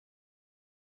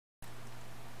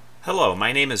Hello,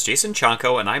 my name is Jason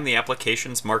Chonko and I'm the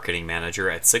Applications Marketing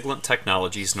Manager at SIGLENT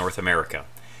Technologies North America.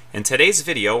 In today's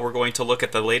video, we're going to look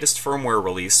at the latest firmware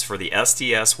release for the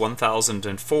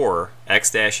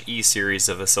SDS1004X-E series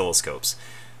of oscilloscopes.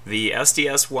 The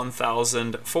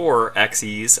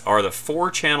SDS1004XEs are the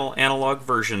 4-channel analog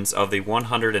versions of the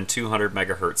 100 and 200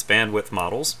 MHz bandwidth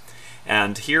models.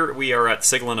 And here we are at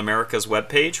SIGLENT America's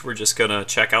webpage. We're just going to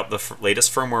check out the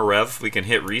latest firmware rev. We can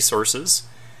hit Resources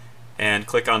and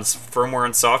click on Firmware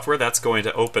and Software. That's going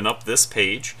to open up this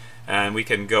page, and we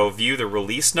can go view the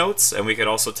release notes, and we can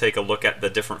also take a look at the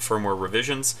different firmware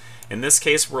revisions. In this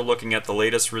case, we're looking at the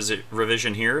latest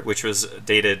revision here, which was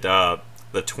dated the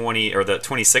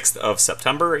 26th of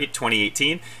September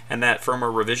 2018, and that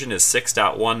firmware revision is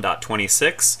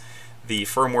 6.1.26. The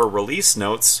firmware release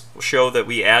notes show that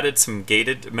we added some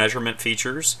gated measurement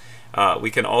features.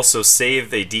 We can also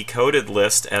save the decoded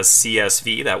list as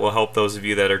CSV. That will help those of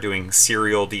you that are doing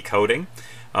serial decoding.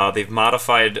 They've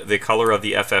modified the color of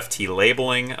the FFT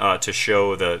labeling to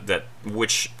show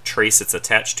which trace it's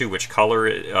attached to, which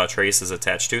color trace is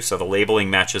attached to, so the labeling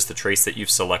matches the trace that you've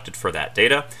selected for that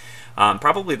data.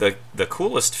 Probably the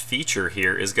coolest feature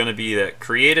here is going to be that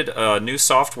created a new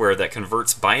software that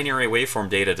converts binary waveform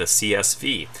data to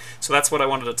CSV. So that's what I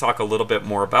wanted to talk a little bit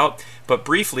more about. But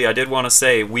briefly, I did want to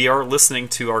say we are listening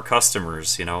to our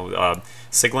customers.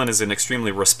 SIGLENT is an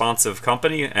extremely responsive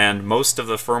company, and most of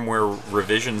the firmware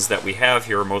revisions that we have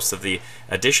here, most of the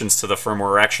additions to the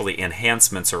firmware are actually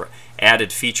enhancements or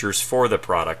added features for the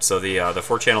product. So the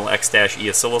 4-channel X-E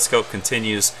oscilloscope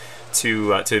continues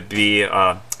to be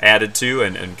added to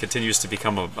and continues to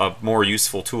become a more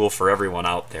useful tool for everyone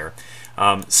out there.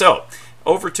 So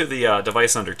over to the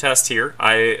device under test here.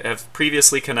 I have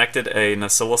previously connected an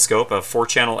oscilloscope, a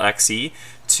 4-channel XE,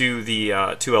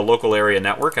 to a local area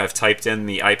network. I've typed in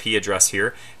the IP address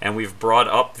here, and we've brought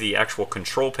up the actual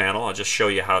control panel. I'll just show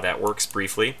you how that works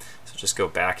briefly. So just go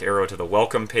back arrow to the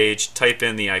welcome page, type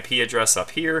in the IP address up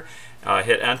here,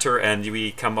 hit enter, and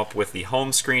we come up with the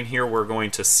home screen here. We're going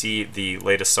to see the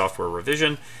latest software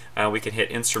revision. We can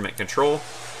hit instrument control.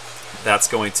 That's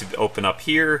going to open up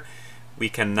here. We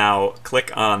can now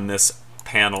click on this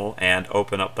panel and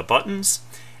open up the buttons.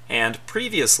 And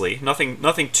previously,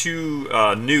 nothing too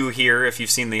new here if you've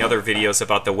seen the other videos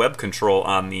about the web control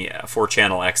on the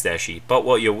 4-channel X-E. But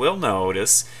what you will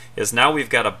notice is now we've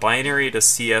got a binary to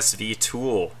CSV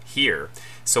tool here.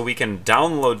 So we can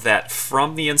download that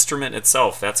from the instrument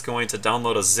itself. That's going to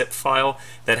download a zip file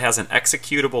that has an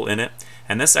executable in it.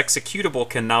 And this executable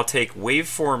can now take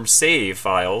waveform save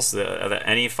files,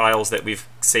 any files that we've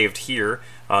saved here.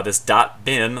 This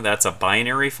 .bin, that's a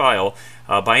binary file.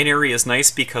 Binary is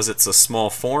nice because it's a small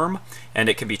form and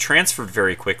it can be transferred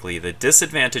very quickly. The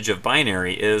disadvantage of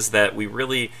binary is that we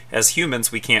really, as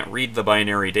humans, we can't read the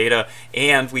binary data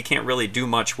and we can't really do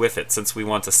much with it. Since we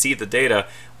want to see the data,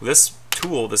 this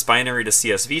tool, this binary to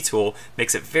CSV tool,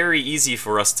 makes it very easy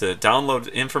for us to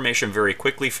download information very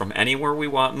quickly from anywhere we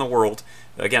want in the world.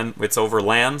 Again, it's over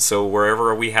LAN, so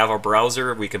wherever we have our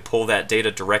browser, we can pull that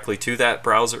data directly to that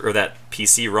browser or that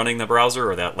PC running the browser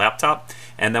or that laptop,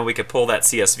 and then we can pull that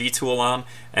CSV tool on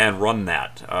and run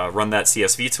that. Run that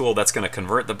CSV tool. That's going to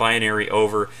convert the binary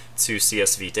over to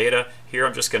CSV data. Here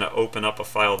I'm just going to open up a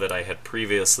file that I had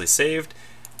previously saved.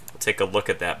 We'll take a look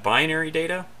at that binary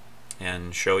data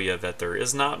and show you that there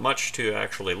is not much to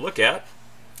actually look at.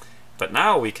 But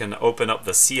now we can open up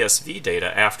the CSV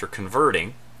data after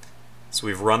converting. So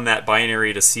we've run that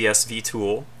binary to CSV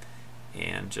tool,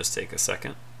 and just take a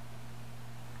second.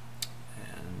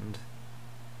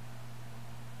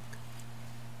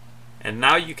 And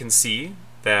now you can see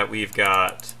that we've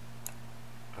got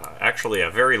actually a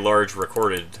very large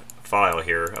recorded file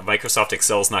here. Microsoft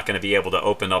Excel is not going to be able to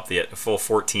open up the full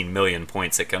 14 million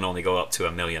points. It can only go up to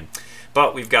 1 million.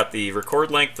 But we've got the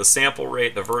record length, the sample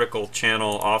rate, the vertical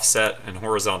channel offset, and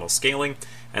horizontal scaling.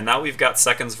 And now we've got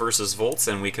seconds versus volts,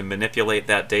 and we can manipulate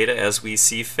that data as we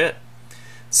see fit.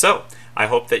 So I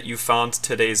hope that you found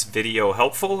today's video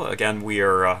helpful. Again, we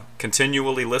are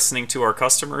continually listening to our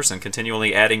customers and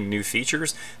continually adding new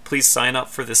features. Please sign up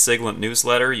for the SIGLENT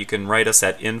newsletter. You can write us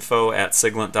at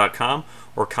info@siglent.com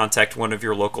or contact one of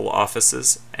your local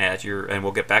offices and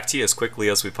we'll get back to you as quickly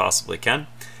as we possibly can.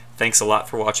 Thanks a lot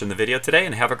for watching the video today,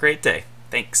 and have a great day.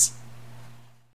 Thanks.